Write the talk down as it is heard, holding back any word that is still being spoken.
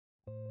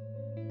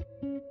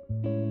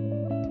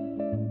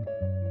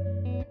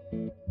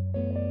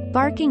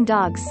Barking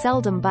dogs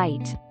seldom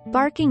bite.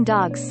 Barking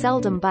dogs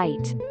seldom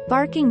bite.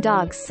 Barking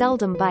dogs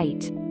seldom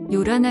bite.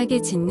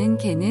 요란하게 짖는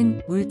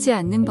개는 울지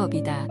않는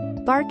법이다.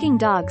 Barking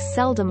dogs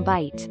seldom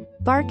bite.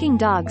 Barking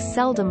dogs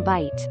seldom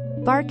bite.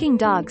 Barking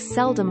dogs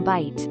seldom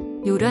bite.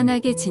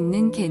 요란하게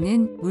짖는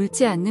개는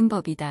울지 않는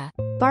법이다.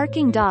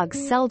 Barking dogs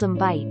seldom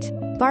bite.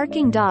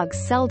 Barking dogs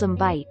seldom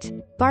bite.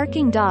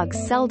 Barking dogs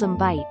seldom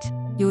bite.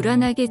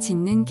 요란하게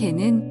짖는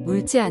개는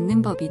울지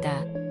않는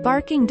법이다.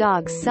 Barking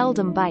dogs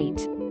seldom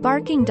bite.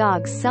 Barking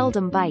dogs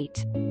seldom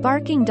bite.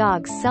 Barking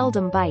dogs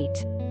seldom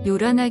bite.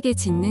 요란하게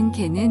짖는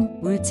개는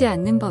울지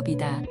않는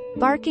법이다.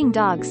 Barking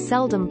dogs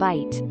seldom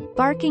bite.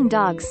 Barking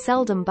dogs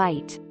seldom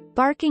bite.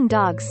 Barking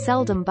dogs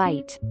seldom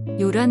bite.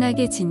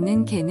 요란하게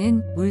짖는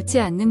개는 울지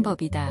않는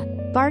법이다.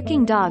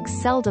 Barking dogs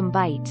seldom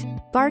bite.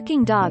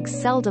 Barking dogs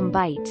seldom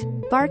bite.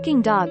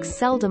 Barking dogs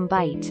seldom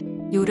bite.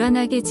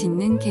 요란하게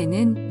짖는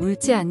개는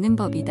울지 않는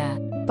법이다.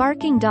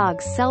 Barking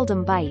dogs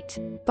seldom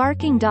bite.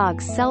 Barking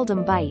dogs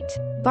seldom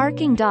bite.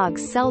 Barking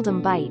dogs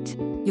seldom bite.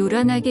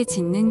 요란하게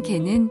짖는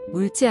개는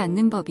울지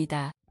않는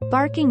법이다.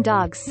 Barking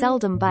dogs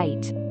seldom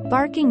bite.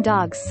 Barking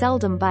dogs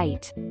seldom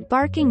bite.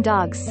 Barking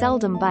dogs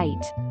seldom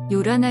bite.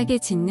 요란하게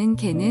짖는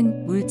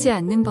개는 울지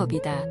않는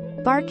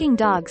법이다. Barking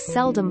dogs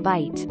seldom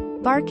bite.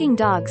 Barking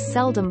dogs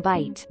seldom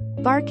bite.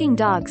 Barking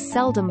dogs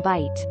seldom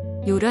bite.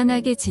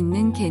 요란하게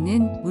짖는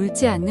개는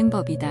울지 않는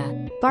법이다.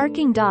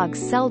 Barking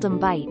dogs seldom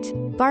bite.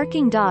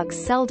 Barking dogs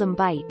seldom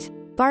bite.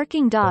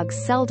 Barking dogs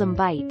seldom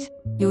bite.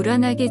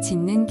 요란하게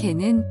짖는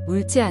개는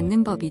울지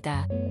않는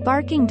법이다.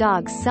 Barking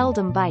dogs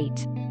seldom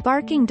bite.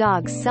 Barking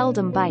dogs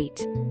seldom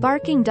bite.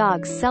 Barking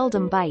dogs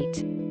seldom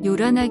bite.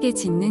 요란하게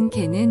짖는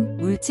개는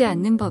울지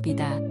않는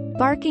법이다.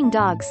 Barking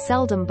dogs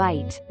seldom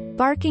bite.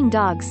 Barking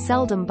dogs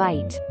seldom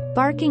bite.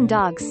 Barking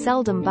dogs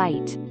seldom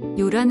bite.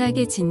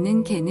 요란하게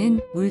짖는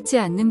개는 울지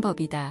않는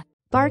법이다.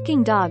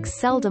 Barking dogs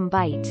seldom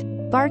bite.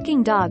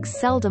 Barking dogs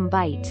seldom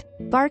bite.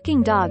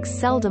 Barking dogs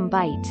seldom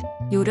bite.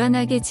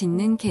 요란하게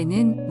짖는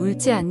개는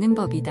울지 않는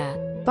법이다.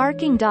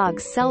 Barking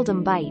dogs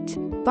seldom bite.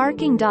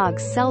 Barking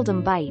dogs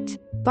seldom bite.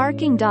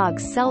 Barking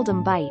dogs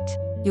seldom bite.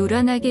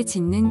 요란하게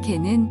짖는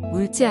개는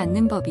울지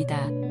않는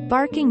법이다.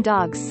 Barking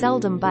dogs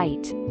seldom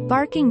bite.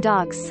 Barking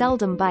dogs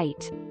seldom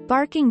bite.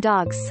 Barking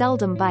dogs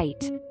seldom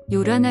bite.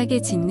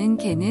 요란하게 짖는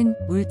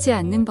개는 울지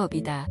않는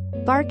법이다.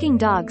 Barking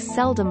dogs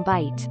seldom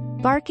bite.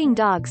 Barking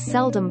dogs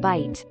seldom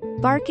bite.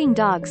 Barking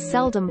dogs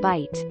seldom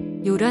bite.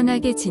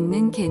 요란하게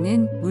짖는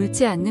개는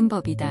울지 않는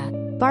법이다.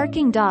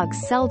 Barking dogs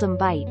seldom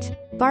bite.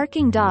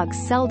 Barking dogs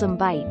seldom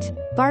bite.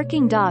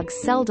 Barking dogs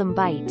seldom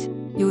bite.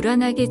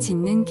 요란하게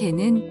짖는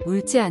개는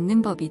울지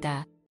않는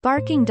법이다.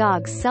 Barking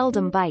dogs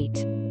seldom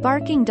bite.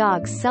 Barking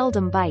dogs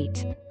seldom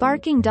bite.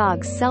 Barking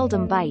dogs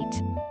seldom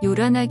bite.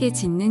 요란하게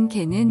짖는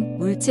개는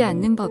울지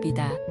않는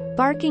법이다.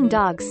 Barking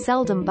dogs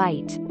seldom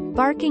bite.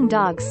 Barking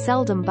dogs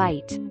seldom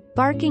bite.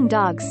 Barking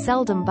dogs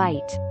seldom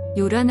bite.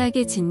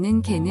 요란하게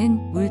짖는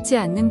개는 울지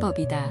않는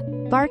법이다.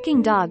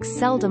 Barking dogs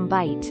seldom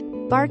bite.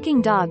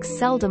 Barking dogs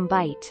seldom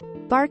bite.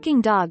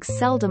 Barking dogs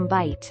seldom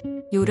bite.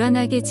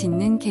 요란하게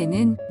짖는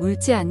개는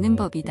울지 않는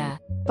법이다.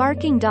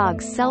 Barking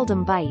dogs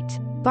seldom bite.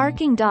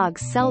 Barking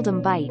dogs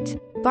seldom bite.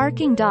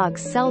 Barking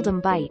dogs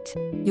seldom bite.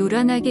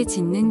 요란하게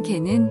짖는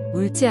개는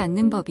울지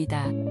않는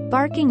법이다.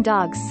 Barking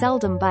dogs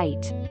seldom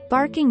bite.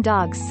 Barking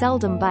dogs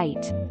seldom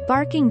bite.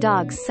 Barking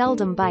dogs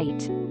seldom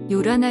bite.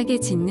 요란하게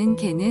짖는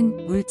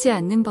개는 울지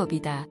않는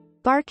법이다.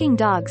 Barking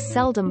dogs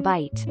seldom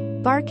bite.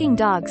 Barking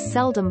dogs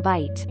seldom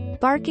bite.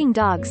 Barking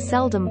dogs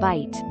seldom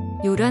bite.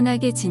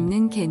 요란하게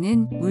짖는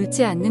개는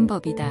울지 않는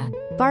법이다.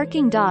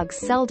 Barking dogs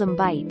seldom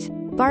bite.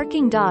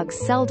 Barking dogs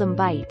seldom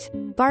bite.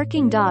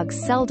 Barking dogs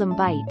seldom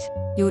bite.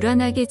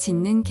 요란하게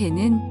짖는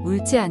개는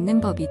울지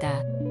않는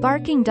법이다.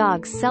 Barking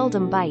dogs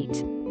seldom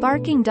bite.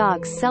 Barking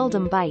dogs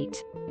seldom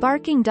bite.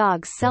 Barking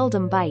dogs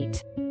seldom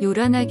bite.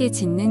 요란하게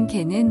짖는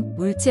개는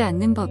울지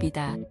않는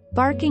법이다.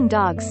 Barking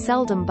dogs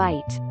seldom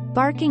bite.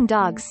 Barking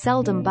dogs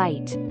seldom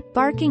bite.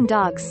 Barking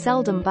dogs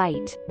seldom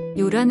bite.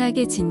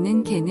 요란하게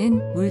짖는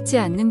개는 울지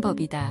않는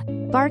법이다.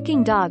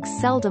 Barking dogs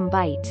seldom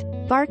bite.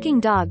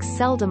 Barking dogs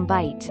seldom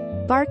bite.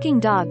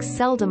 Barking dogs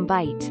seldom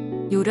bite.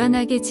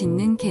 요란하게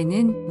짖는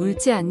개는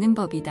울지 않는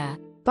법이다.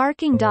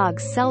 Barking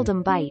dogs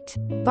seldom bite.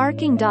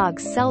 Barking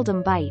dogs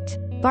seldom bite.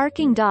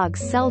 Barking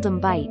dogs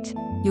seldom bite.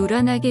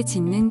 요란하게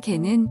짖는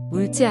개는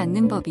울지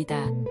않는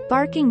법이다.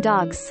 Barking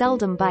dogs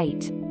seldom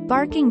bite.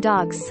 Barking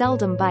dogs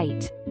seldom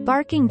bite.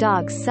 Barking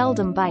dogs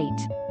seldom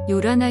bite.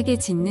 요란하게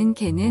짖는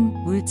개는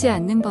울지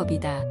않는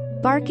법이다.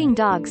 Barking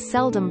dogs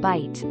seldom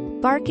bite.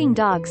 Barking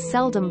dogs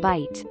seldom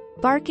bite.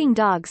 Barking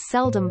dogs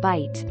seldom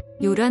bite.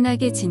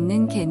 요란하게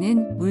짖는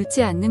개는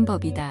울지 않는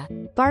법이다.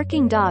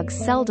 Barking dogs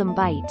seldom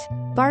bite.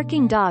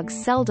 Barking dogs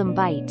seldom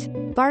bite.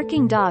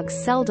 Barking dogs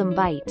seldom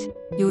bite.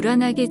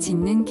 요란하게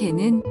짖는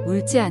개는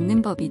울지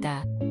않는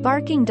법이다.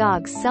 Barking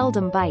dogs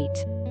seldom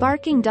bite.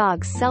 Barking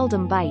dogs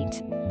seldom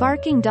bite.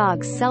 Barking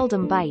dogs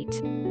seldom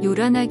bite.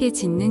 요란하게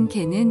짖는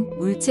개는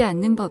울지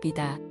않는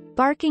법이다.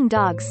 Barking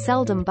dogs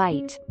seldom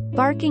bite.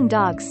 Barking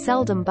dogs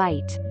seldom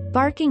bite.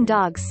 Barking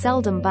dogs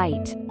seldom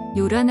bite.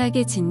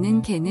 요란하게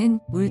짖는 개는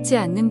울지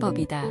않는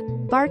법이다.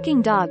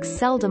 Barking dogs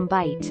seldom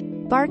bite.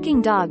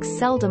 Barking dogs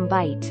seldom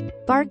bite.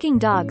 Barking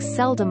dogs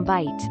seldom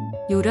bite.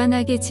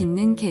 요란하게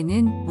짖는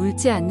개는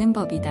울지 않는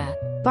법이다.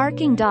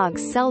 Barking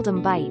dogs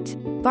seldom bite.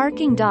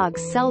 Barking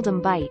dogs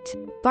seldom bite.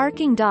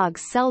 Barking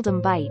dogs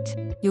seldom bite.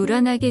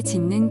 요란하게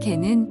짖는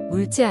개는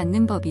울지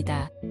않는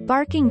법이다.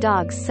 Barking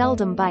dogs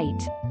seldom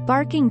bite.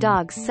 Barking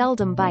dogs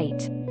seldom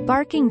bite.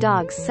 Barking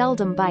dogs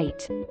seldom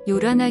bite.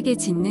 요란하게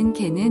짖는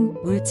개는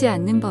울지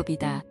않는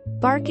법이다.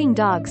 Barking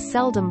dogs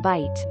seldom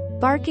bite.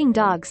 Barking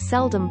dogs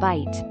seldom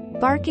bite.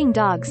 Barking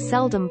dogs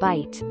seldom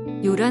bite.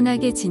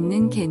 요란하게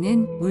짖는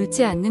개는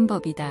울지 않는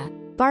법이다.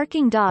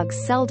 Barking dogs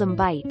seldom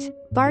bite.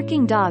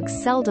 Barking dogs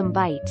seldom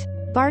bite.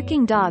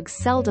 Barking dogs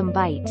seldom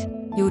bite.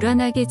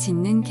 요란하게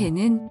짖는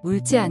개는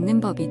울지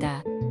않는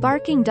법이다.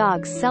 Barking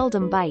dogs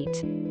seldom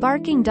bite.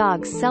 Barking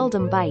dogs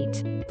seldom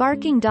bite.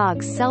 Barking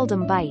dogs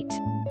seldom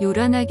bite.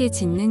 요란하게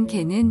짖는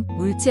개는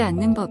울지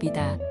않는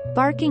법이다.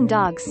 Barking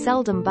dogs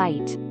seldom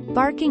bite.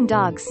 Barking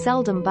dogs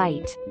seldom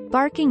bite.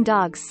 Barking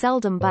dogs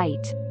seldom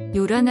bite.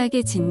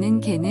 요란하게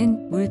짖는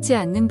개는 울지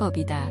않는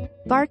법이다.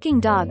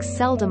 Barking dogs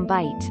seldom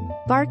bite.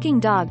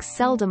 Barking dogs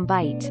seldom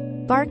bite.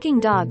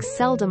 Barking dogs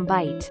seldom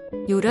bite.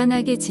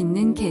 요란하게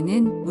짖는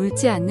개는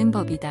울지 않는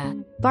법이다.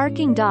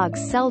 Barking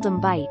dogs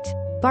seldom bite.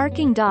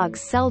 Barking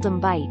dogs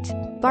seldom bite.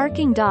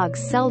 Barking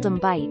dogs seldom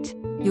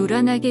bite.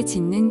 요란하게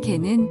짖는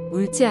개는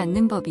울지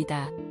않는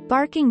법이다.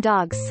 Barking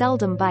dogs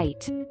seldom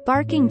bite.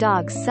 Barking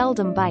dogs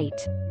seldom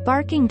bite.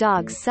 Barking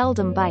dogs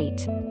seldom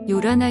bite.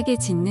 요란하게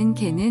짖는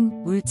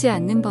개는 울지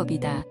않는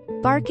법이다.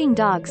 Barking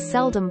dogs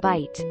seldom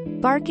bite.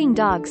 Barking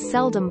dogs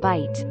seldom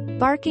bite.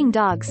 Barking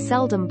dogs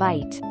seldom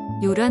bite.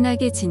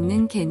 요란하게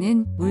짖는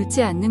개는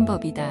울지 않는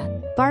법이다.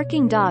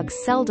 Barking dogs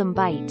seldom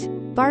bite.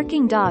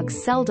 Barking dogs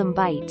seldom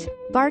bite.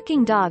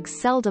 Barking dogs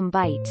seldom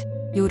bite.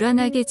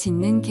 요란하게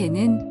짖는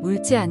개는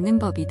울지 않는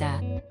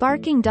법이다.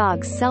 Barking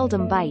dogs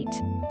seldom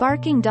bite.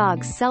 Barking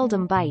dogs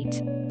seldom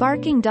bite.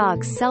 Barking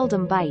dogs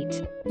seldom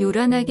bite.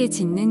 요란하게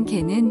짖는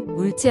개는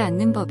울지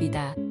않는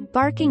법이다.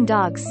 Barking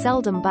dogs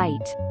seldom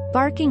bite.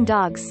 Barking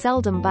dogs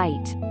seldom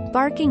bite.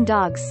 Barking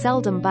dogs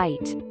seldom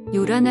bite.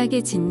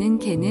 요란하게 짖는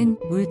개는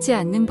울지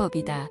않는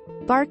법이다.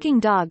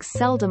 Barking dogs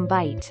seldom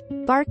bite.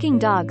 Barking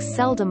dogs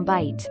seldom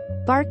bite.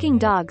 Barking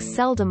dogs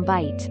seldom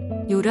bite.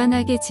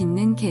 요란하게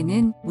짖는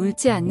개는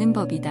울지 않는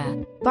법이다.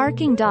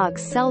 Barking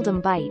dogs seldom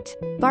bite.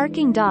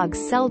 Barking dogs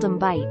seldom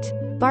bite.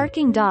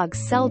 Barking dogs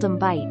seldom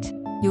bite.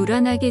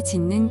 요란하게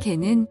짖는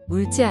개는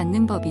울지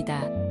않는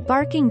법이다.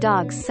 Barking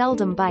dogs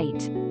seldom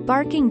bite.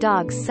 Barking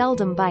dogs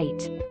seldom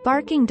bite.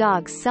 Barking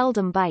dogs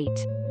seldom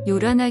bite.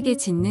 요란하게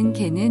짖는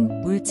개는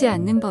울지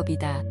않는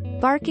법이다.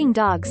 Barking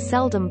dogs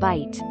seldom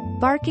bite.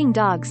 Barking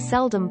dogs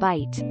seldom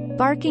bite.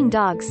 Barking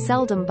dogs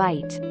seldom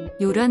bite.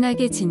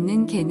 요란하게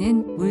짖는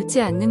개는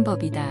울지 않는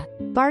법이다.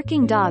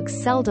 Barking dogs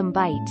seldom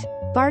bite.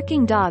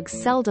 Barking dogs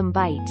seldom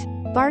bite.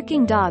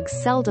 Barking dogs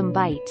seldom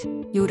bite.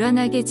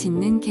 요란하게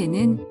짖는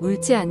개는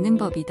울지 않는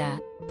법이다.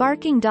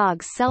 Barking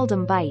dogs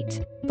seldom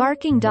bite.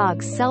 Barking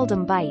dogs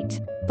seldom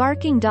bite.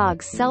 Barking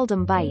dogs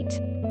seldom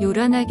bite.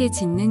 요란하게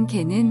짖는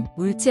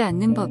개는 울지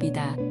않는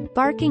법이다.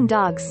 Barking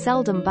dogs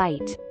seldom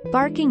bite.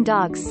 Barking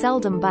dogs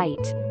seldom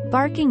bite.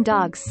 Barking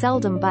dogs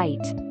seldom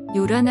bite.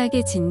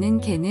 요란하게 짖는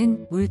개는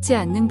울지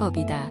않는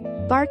법이다.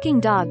 Barking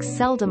dogs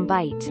seldom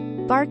bite.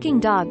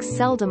 Barking dogs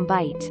seldom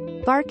bite.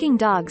 Barking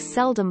dogs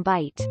seldom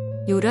bite.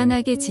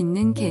 요란하게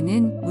짖는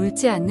개는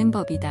울지 않는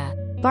법이다.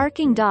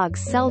 Barking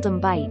dogs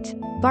seldom bite.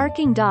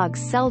 Barking dogs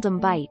seldom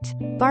bite.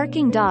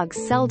 Barking dogs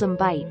seldom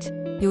bite.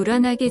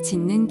 요란하게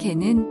짖는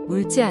개는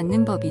울지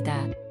않는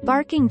법이다.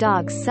 Barking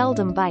dogs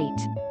seldom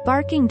bite.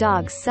 Barking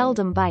dogs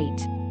seldom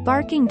bite.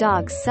 Barking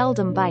dogs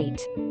seldom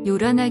bite.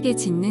 요란하게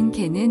짖는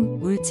개는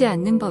울지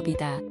않는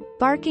법이다.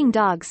 Barking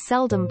dogs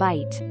seldom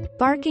bite.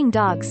 Barking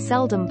dogs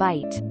seldom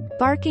bite.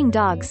 Barking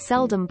dogs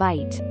seldom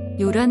bite.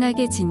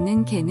 요란하게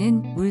짖는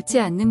개는 울지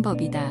않는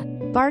법이다.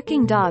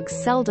 Barking dogs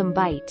seldom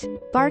bite.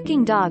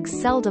 Barking dogs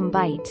seldom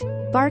bite.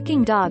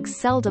 Barking dogs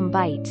seldom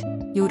bite.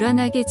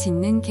 요란하게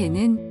짖는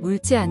개는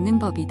울지 않는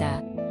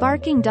법이다.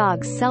 Barking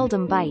dogs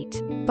seldom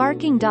bite.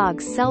 Barking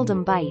dogs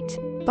seldom bite.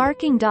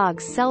 Barking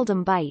dogs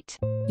seldom bite.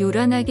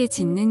 요란하게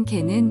짖는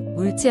개는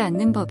울지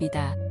않는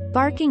법이다.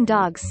 Barking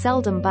dogs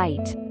seldom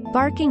bite.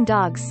 Barking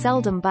dogs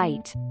seldom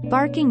bite.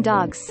 Barking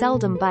dogs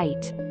seldom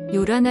bite.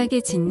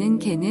 요란하게 짖는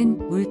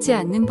개는 울지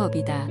않는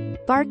법이다.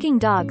 Barking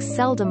dogs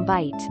seldom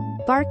bite.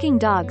 Barking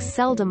dogs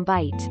seldom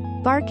bite.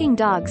 Barking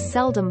dogs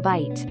seldom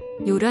bite.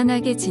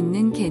 요란하게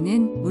짖는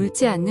개는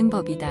울지 않는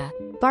법이다.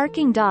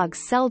 Barking dogs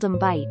seldom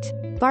bite.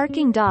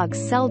 Barking dogs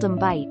seldom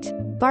bite.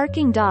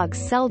 Barking dogs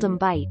seldom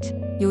bite.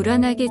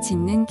 요란하게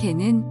짖는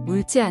개는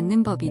울지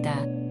않는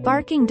법이다.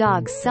 Barking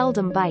dogs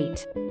seldom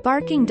bite.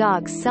 Barking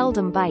dogs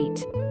seldom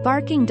bite.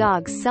 Barking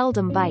dogs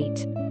seldom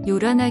bite.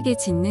 요란하게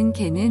짖는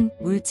개는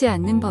울지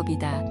않는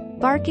법이다.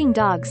 Barking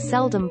dogs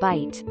seldom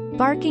bite.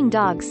 Barking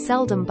dogs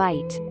seldom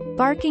bite.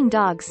 Barking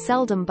dogs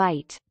seldom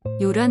bite.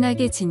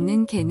 요란하게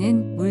짖는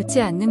개는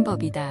울지 않는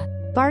법이다.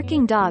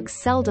 Barking dogs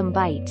seldom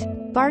bite.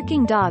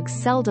 Barking dogs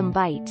seldom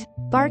bite.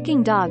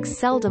 Barking dogs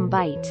seldom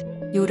bite.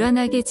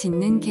 요란하게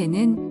짖는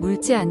개는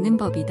물지 않는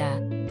법이다.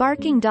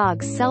 Barking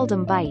dogs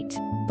seldom bite.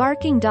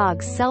 Barking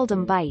dogs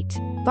seldom bite.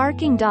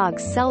 Barking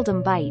dogs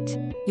seldom bite.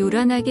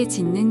 요란하게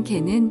짖는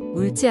개는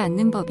물지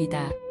않는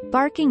법이다.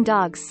 Barking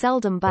dogs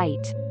seldom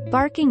bite.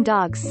 Barking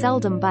dogs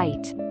seldom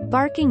bite.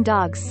 Barking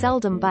dogs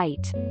seldom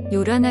bite.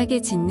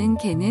 요란하게 짖는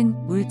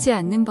개는 물지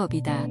않는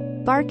법이다.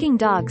 Barking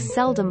dogs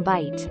seldom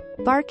bite.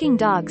 Barking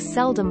dogs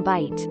seldom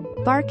bite.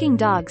 Barking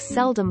dogs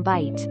seldom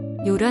bite.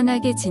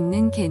 요란하게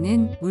짖는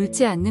개는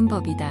물지 않는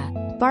법이다.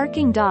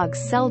 Barking dogs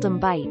seldom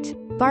bite.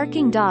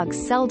 Barking dogs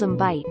seldom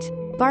bite.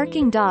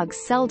 Barking dogs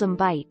seldom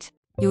bite.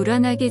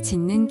 요란하게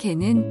짖는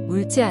개는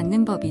물지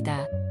않는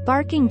법이다.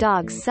 Barking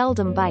dogs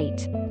seldom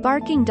bite.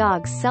 Barking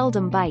dogs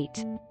seldom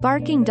bite.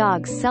 Barking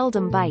dogs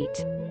seldom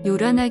bite.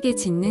 요란하게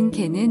짖는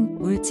개는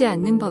물지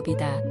않는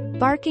법이다.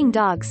 Barking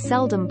dogs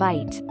seldom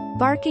bite.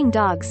 Barking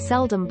dogs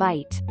seldom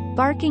bite.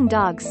 Barking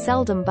dogs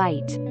seldom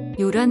bite.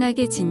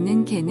 요란하게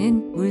짖는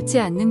개는 물지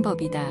않는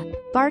법이다.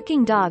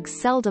 Barking dogs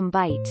seldom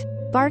bite.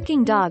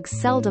 Barking dogs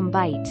seldom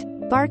bite.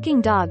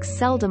 Barking dogs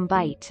seldom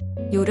bite.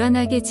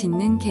 요란하게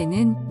짖는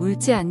개는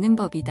물지 않는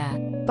법이다.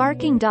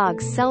 Barking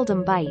dogs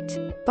seldom bite.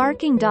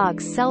 Barking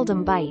dogs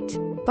seldom bite.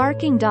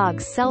 Barking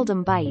dogs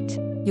seldom bite.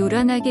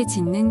 요란하게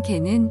짖는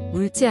개는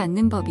물지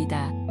않는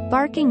법이다.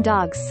 Barking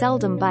dogs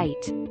seldom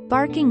bite.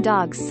 Barking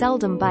dogs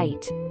seldom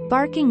bite.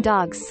 Barking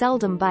dogs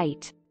seldom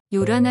bite.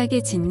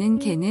 요란하게 짖는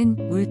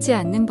개는 물지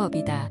않는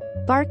법이다.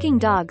 Barking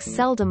dogs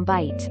seldom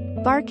bite.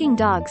 Barking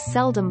dogs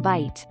seldom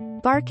bite.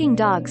 Barking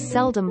dogs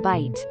seldom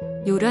bite.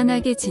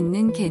 요란하게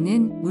짖는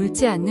개는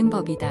물지 않는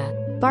법이다.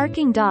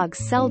 Barking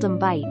dogs seldom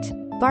bite.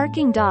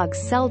 Barking dogs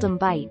seldom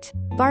bite.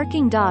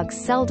 Barking dogs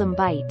seldom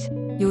bite.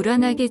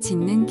 요란하게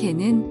짖는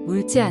개는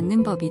물지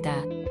않는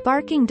법이다.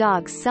 Barking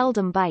dogs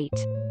seldom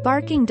bite.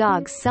 Barking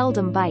dogs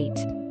seldom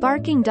bite.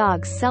 Barking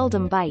dogs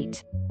seldom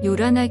bite.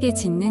 요란하게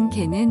짖는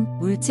개는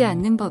물지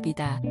않는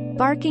법이다.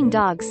 Barking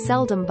dogs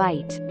seldom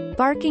bite.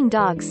 Barking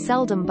dogs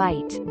seldom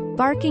bite.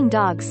 Barking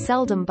dogs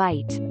seldom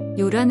bite.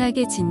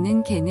 요란하게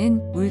짖는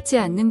개는 물지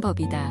않는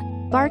법이다.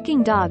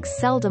 Barking dogs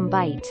seldom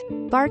bite.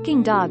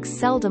 Barking dogs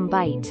seldom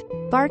bite.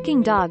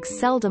 Barking dogs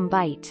seldom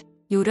bite.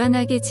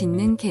 요란하게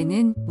짖는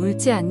개는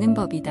물지 않는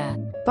법이다.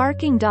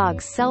 Barking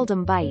dogs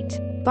seldom bite.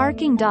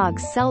 Barking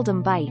dogs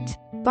seldom bite.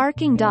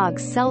 Barking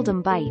dogs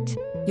seldom bite.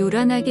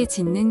 요란하게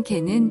짖는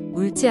개는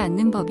물지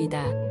않는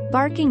법이다.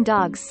 Barking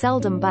dogs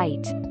seldom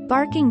bite.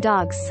 Barking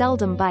dogs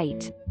seldom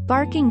bite.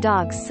 Barking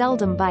dogs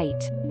seldom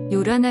bite.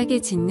 요란하게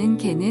짖는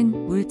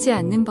개는 물지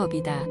않는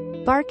법이다.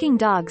 Barking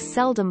dogs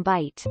seldom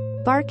bite.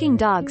 Barking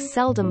dogs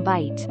seldom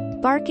bite.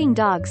 Barking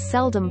dogs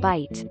seldom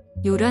bite.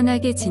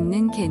 요란하게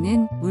짖는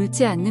개는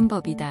물지 않는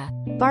법이다.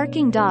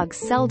 Barking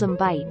dogs seldom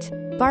bite.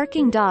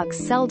 Barking dogs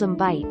seldom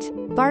bite.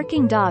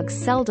 Barking dogs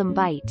seldom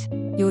bite.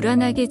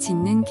 요란하게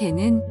짖는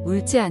개는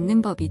물지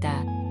않는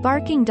법이다.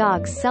 Barking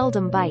dogs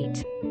seldom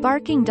bite.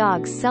 Barking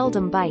dogs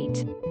seldom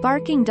bite.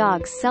 Barking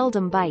dogs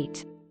seldom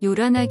bite.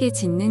 요란하게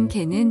짖는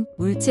개는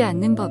물지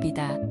않는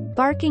법이다.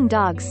 Barking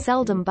dogs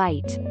seldom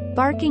bite.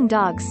 Barking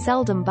dogs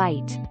seldom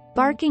bite.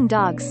 Barking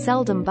dogs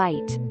seldom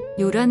bite.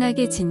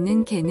 요란하게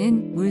짖는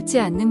개는 물지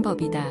않는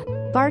법이다.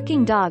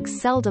 Barking dogs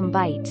seldom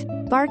bite.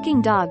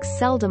 Barking dogs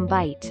seldom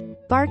bite.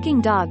 Barking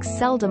dogs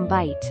seldom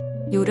bite.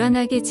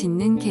 요란하게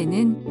짖는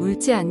개는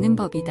물지 않는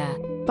법이다.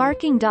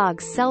 Barking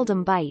dogs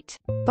seldom bite.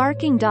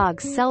 Barking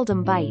dogs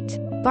seldom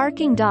bite.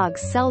 Barking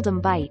dogs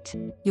seldom bite.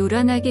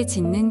 요란하게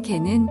짖는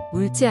개는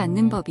물지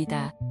않는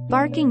법이다.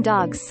 Barking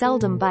dogs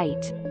seldom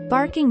bite.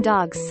 Barking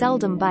dogs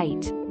seldom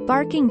bite.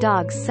 Barking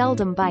dogs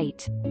seldom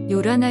bite.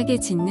 요란하게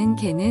짖는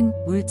개는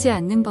물지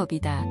않는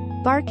법이다.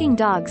 Barking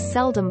dogs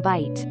seldom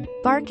bite.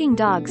 Barking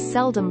dogs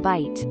seldom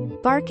bite.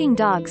 Barking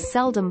dogs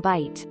seldom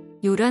bite.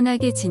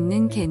 요란하게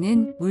짖는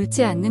개는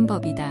물지 않는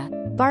법이다.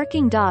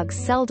 Barking dogs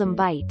seldom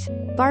bite.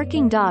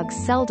 Barking dogs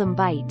seldom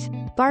bite.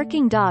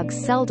 Barking dogs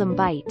seldom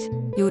bite.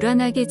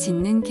 요란하게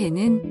짖는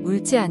개는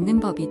물지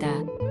않는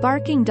법이다.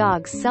 Barking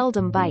dogs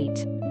seldom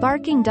bite.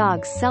 Barking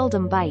dogs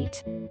seldom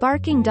bite.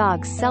 Barking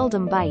dogs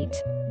seldom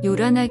bite.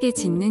 요란하게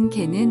짖는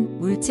개는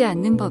물지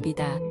않는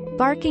법이다.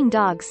 Barking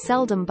dogs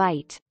seldom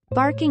bite.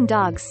 Barking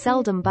dogs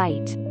seldom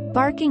bite.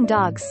 Barking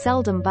dogs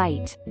seldom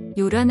bite.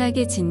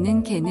 요란하게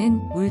짖는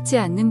개는 물지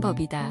않는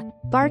법이다.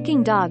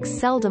 Barking dogs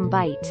seldom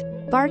bite.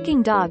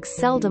 Barking dogs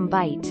seldom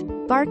bite.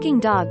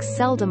 Barking dogs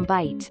seldom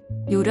bite.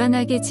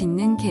 요란하게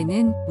짖는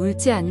개는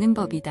물지 않는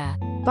법이다.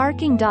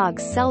 Barking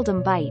dogs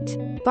seldom bite.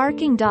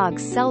 Barking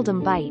dogs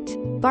seldom bite.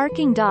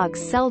 Barking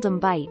dogs seldom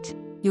bite.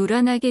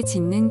 요란하게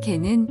짖는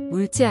개는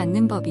물지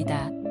않는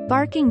법이다.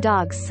 Barking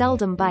dogs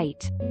seldom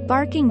bite.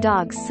 Barking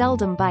dogs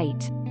seldom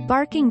bite.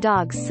 Barking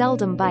dogs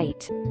seldom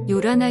bite.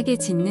 요란하게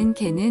짖는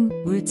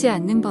개는 물지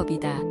않는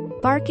법이다.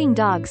 Barking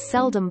dogs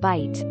seldom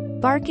bite.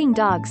 Barking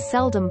dogs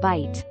seldom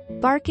bite.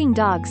 Barking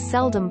dogs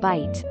seldom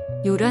bite.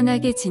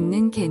 요란하게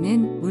짖는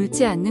개는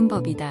물지 않는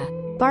법이다.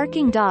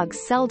 Barking dogs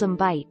seldom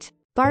bite.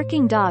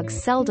 Barking dogs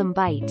seldom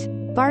bite.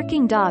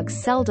 Barking dogs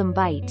seldom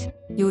bite.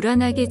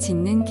 요란하게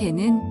짖는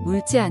개는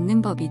물지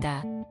않는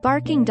법이다.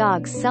 Barking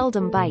dogs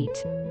seldom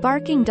bite.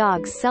 Barking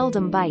dogs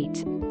seldom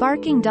bite.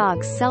 Barking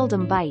dogs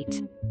seldom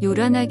bite.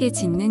 요란하게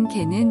짖는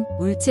개는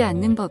물지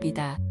않는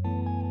법이다.